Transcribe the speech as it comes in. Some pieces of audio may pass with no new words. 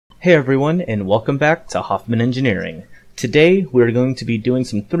Hey everyone, and welcome back to Hoffman Engineering. Today we're going to be doing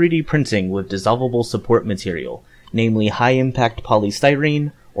some 3D printing with dissolvable support material, namely high impact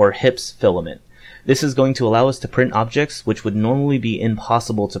polystyrene or HIPS filament. This is going to allow us to print objects which would normally be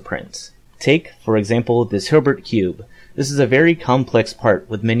impossible to print. Take, for example, this Hilbert cube. This is a very complex part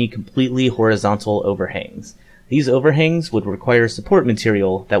with many completely horizontal overhangs. These overhangs would require support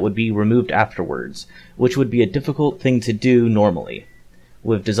material that would be removed afterwards, which would be a difficult thing to do normally.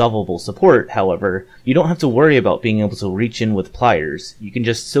 With dissolvable support, however, you don't have to worry about being able to reach in with pliers. You can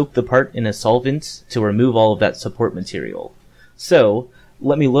just soak the part in a solvent to remove all of that support material. So,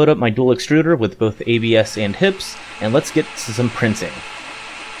 let me load up my dual extruder with both ABS and HIPS, and let's get to some printing.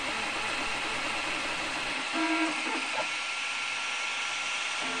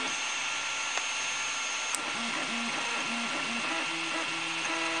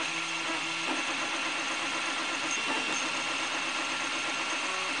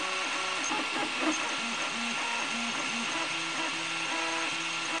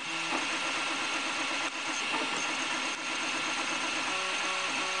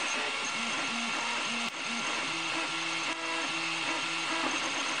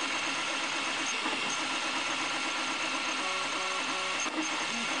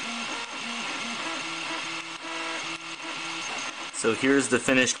 So here's the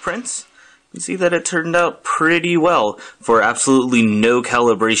finished print. You can see that it turned out pretty well for absolutely no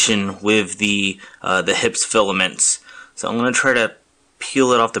calibration with the HIPS filaments. So I'm going to try to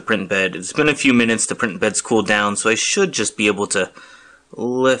peel it off the print bed. It's been a few minutes, the print bed's cooled down, so I should just be able to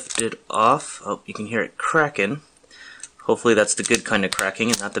lift it off. Oh, you can hear it cracking. Hopefully that's the good kind of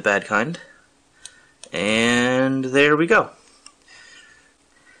cracking and not the bad kind. And there we go.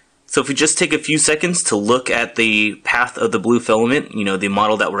 So if we just take a few seconds to look at the path of the blue filament, the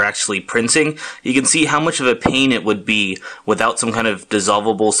model that we're actually printing, you can see how much of a pain it would be without some kind of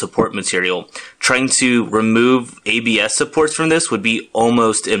dissolvable support material. Trying to remove ABS supports from this would be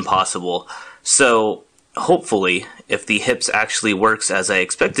almost impossible. So hopefully, if the HIPS actually works as I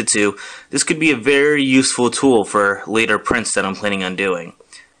expect it to, this could be a very useful tool for later prints that I'm planning on doing.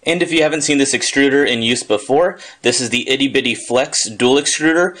 And if you haven't seen this extruder in use before, this is the Itty Bitty Flex dual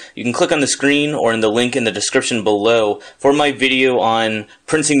extruder. You can click on the screen or in the link in the description below for my video on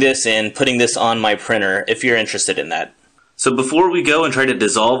printing this and putting this on my printer if you're interested in that. So before we go and try to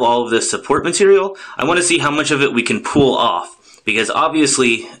dissolve all of this support material, I want to see how much of it we can pull off. Because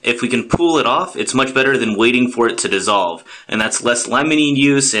obviously, if we can pull it off, it's much better than waiting for it to dissolve. And that's less laminin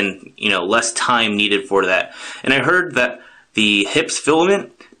use and, less time needed for that. And I heard that the HIPS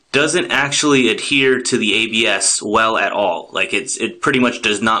filament doesn't actually adhere to the ABS well at all. Like it pretty much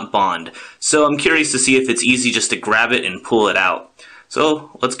does not bond. So I'm curious to see if it's easy just to grab it and pull it out.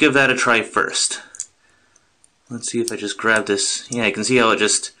 So let's give that a try first. Let's see if I just grab this. Yeah, you can see how it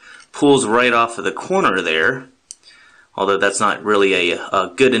just pulls right off of the corner there. Although that's not really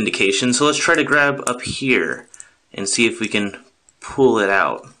a good indication. So let's try to grab up here and see if we can pull it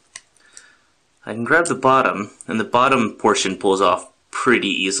out. I can grab the bottom, and the bottom portion pulls off pretty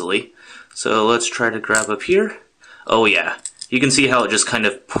easily. So let's try to grab up here. Oh yeah, you can see how it just kind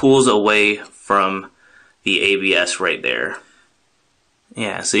of pulls away from the ABS right there.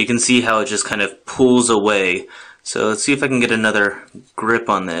 Yeah, so you can see how it just kind of pulls away. So let's see if I can get another grip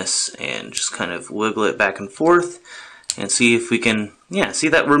on this and just kind of wiggle it back and forth and see if we can, see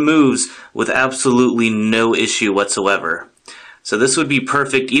that removes with absolutely no issue whatsoever. So this would be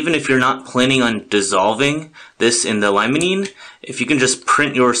perfect even if you're not planning on dissolving this in the limonene. If you can just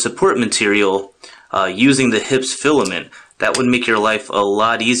print your support material using the HIPS filament, that would make your life a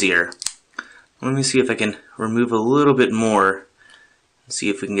lot easier. Let me see if I can remove a little bit more and see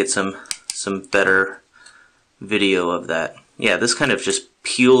if we can get some better video of that. Yeah, this kind of just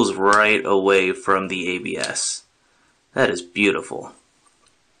peels right away from the ABS. That is beautiful.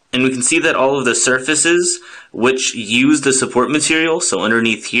 And we can see that all of the surfaces which use the support material, so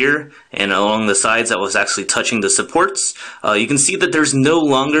underneath here and along the sides that was actually touching the supports, you can see that there's no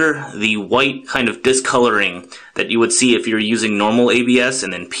longer the white kind of discoloring that you would see if you're using normal ABS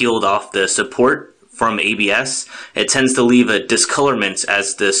and then peeled off the support from ABS. It tends to leave a discolorment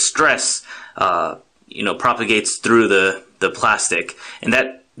as the stress propagates through the plastic, and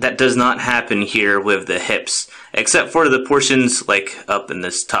that does not happen here with the HIPS, except for the portions like up in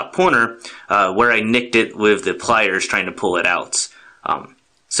this top corner where I nicked it with the pliers trying to pull it out.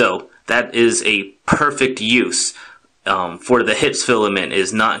 So that is a perfect use for the HIPS filament,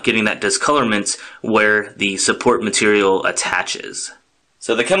 is not getting that discolorment where the support material attaches.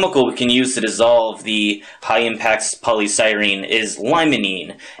 So the chemical we can use to dissolve the high-impact polystyrene is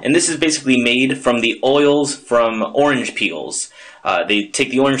limonene, and this is basically made from the oils from orange peels. They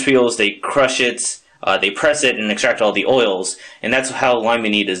take the orange peels, they crush it, they press it, and extract all the oils, and that's how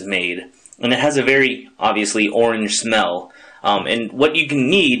limonene is made. And it has a very, obviously, orange smell. And what you can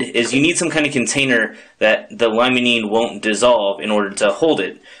need is you need some kind of container that the limonene won't dissolve in order to hold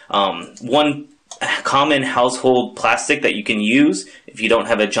it. One common household plastic that you can use if you don't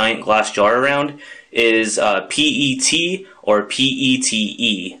have a giant glass jar around is PET or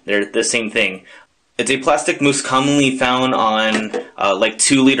PETE. They're the same thing. It's a plastic most commonly found on like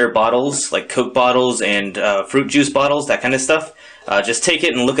 2-liter bottles, like Coke bottles and fruit juice bottles, that kind of stuff. Just take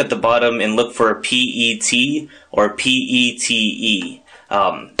it and look at the bottom and look for PET or PETE.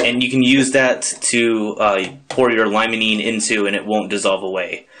 And you can use that to pour your limonene into, and it won't dissolve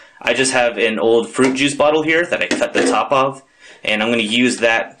away. I just have an old fruit juice bottle here that I cut the top of, and I'm going to use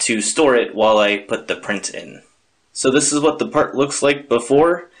that to store it while I put the print in. So this is what the part looks like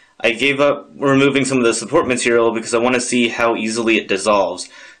before. I gave up removing some of the support material because I want to see how easily it dissolves.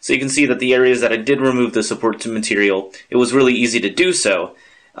 So you can see that the areas that I did remove the support material, it was really easy to do so.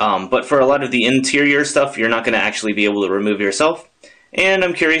 But for a lot of the interior stuff, you're not going to actually be able to remove yourself. And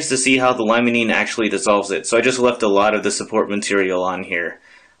I'm curious to see how the limonene actually dissolves it. So I just left a lot of the support material on here.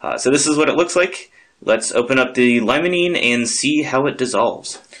 So this is what it looks like. Let's open up the limonene and see how it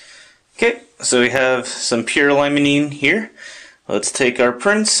dissolves. Okay, so we have some pure limonene here. Let's take our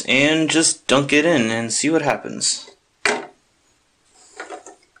prints and just dunk it in and see what happens.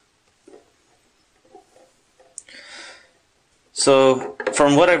 So,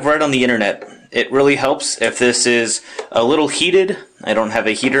 from what I've read on the internet, it really helps if this is a little heated. I don't have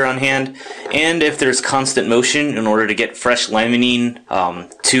a heater on hand. And if there's constant motion in order to get fresh limonene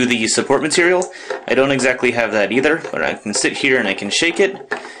to the support material. I don't exactly have that either, but I can sit here and I can shake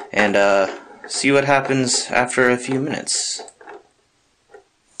it and see what happens after a few minutes.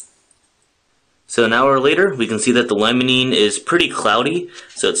 So an hour later, we can see that the limonene is pretty cloudy,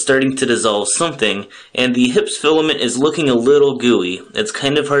 so it's starting to dissolve something, and the HIPS filament is looking a little gooey. It's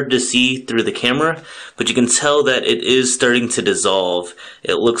kind of hard to see through the camera, but you can tell that it is starting to dissolve.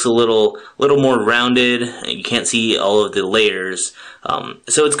 It looks a little more rounded, and you can't see all of the layers.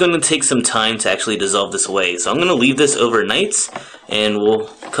 So it's going to take some time to actually dissolve this away. So I'm going to leave this overnight, and we'll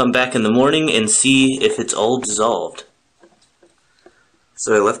come back in the morning and see if it's all dissolved.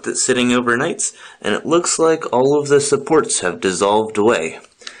 So I left it sitting overnight, and it looks like all of the supports have dissolved away.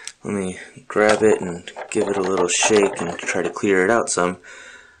 Let me grab it and give it a little shake and try to clear it out some.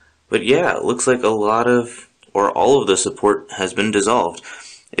 But yeah, it looks like a lot of, or all of the support has been dissolved.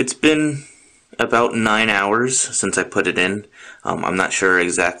 It's been about 9 hours since I put it in. I'm not sure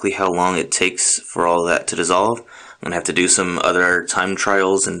exactly how long it takes for all that to dissolve. I'm going to have to do some other time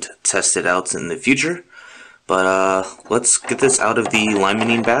trials and test it out in the future. But let's get this out of the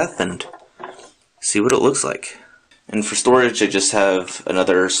limonene bath and see what it looks like. And for storage, I just have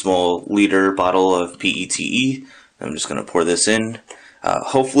another small liter bottle of PETE. I'm just going to pour this in.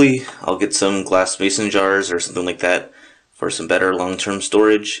 Hopefully, I'll get some glass mason jars or something like that for some better long-term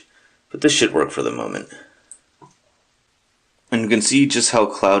storage. But this should work for the moment. And you can see just how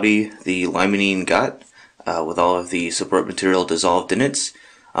cloudy the limonene got with all of the support material dissolved in it.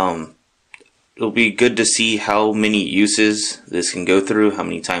 It'll be good to see how many uses this can go through, how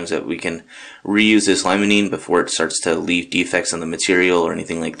many times that we can reuse this limonene before it starts to leave defects on the material or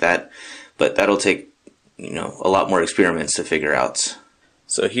anything like that. But that'll take, a lot more experiments to figure out.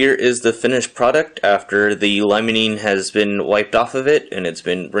 So here is the finished product after the limonene has been wiped off of it and it's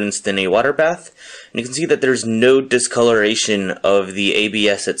been rinsed in a water bath. And you can see that there's no discoloration of the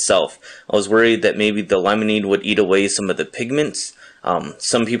ABS itself. I was worried that maybe the limonene would eat away some of the pigments.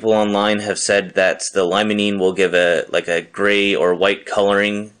 Some people online have said that the limonene will give a gray or white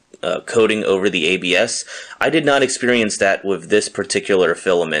coloring coating over the ABS. I did not experience that with this particular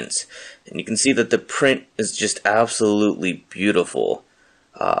filament. And you can see that the print is just absolutely beautiful.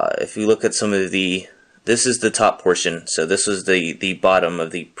 If you look at some of this is the top portion, so this is the bottom of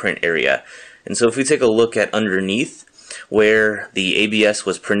the print area. And so if we take a look at underneath, where the ABS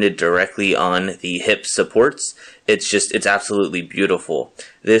was printed directly on the hip supports, it's absolutely beautiful.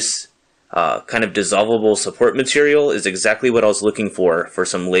 This kind of dissolvable support material is exactly what I was looking for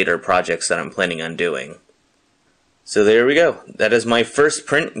some later projects that I'm planning on doing. So there we go. That is my first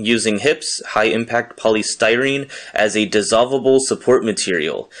print using HIPS, High Impact Polystyrene, as a dissolvable support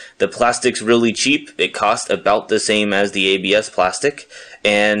material. The plastic's really cheap. It cost about the same as the ABS plastic,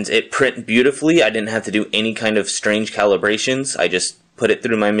 and it print beautifully. I didn't have to do any kind of strange calibrations. I just put it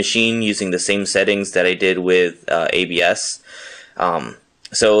through my machine using the same settings that I did with ABS.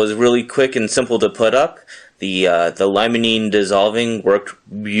 So it was really quick and simple to put up. The limonene dissolving worked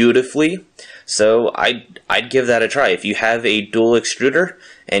beautifully. So I I'd give that a try. If you have a dual extruder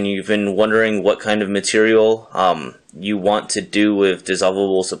and you've been wondering what kind of material you want to do with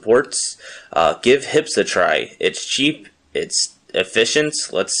dissolvable supports, give HIPS a try. It's cheap, it's efficient.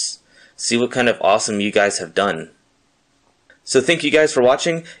 Let's see what kind of awesome you guys have done. So thank you guys for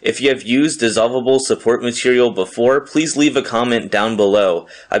watching. If you have used dissolvable support material before, please leave a comment down below.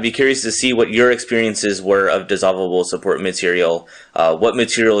 I'd be curious to see what your experiences were of dissolvable support material, what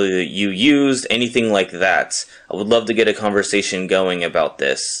material you used, anything like that. I would love to get a conversation going about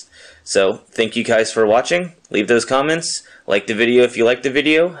this. So thank you guys for watching. Leave those comments, like the video if you liked the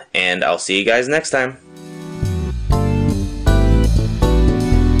video, and I'll see you guys next time.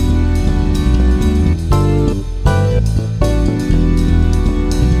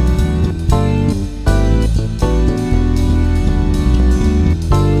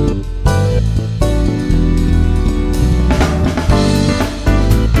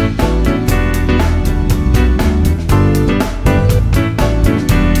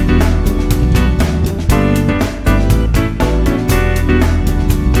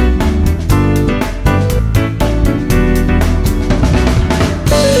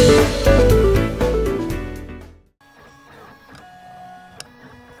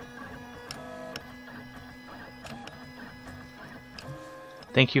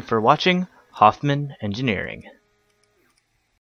 Thank you for watching Hoffman Engineering.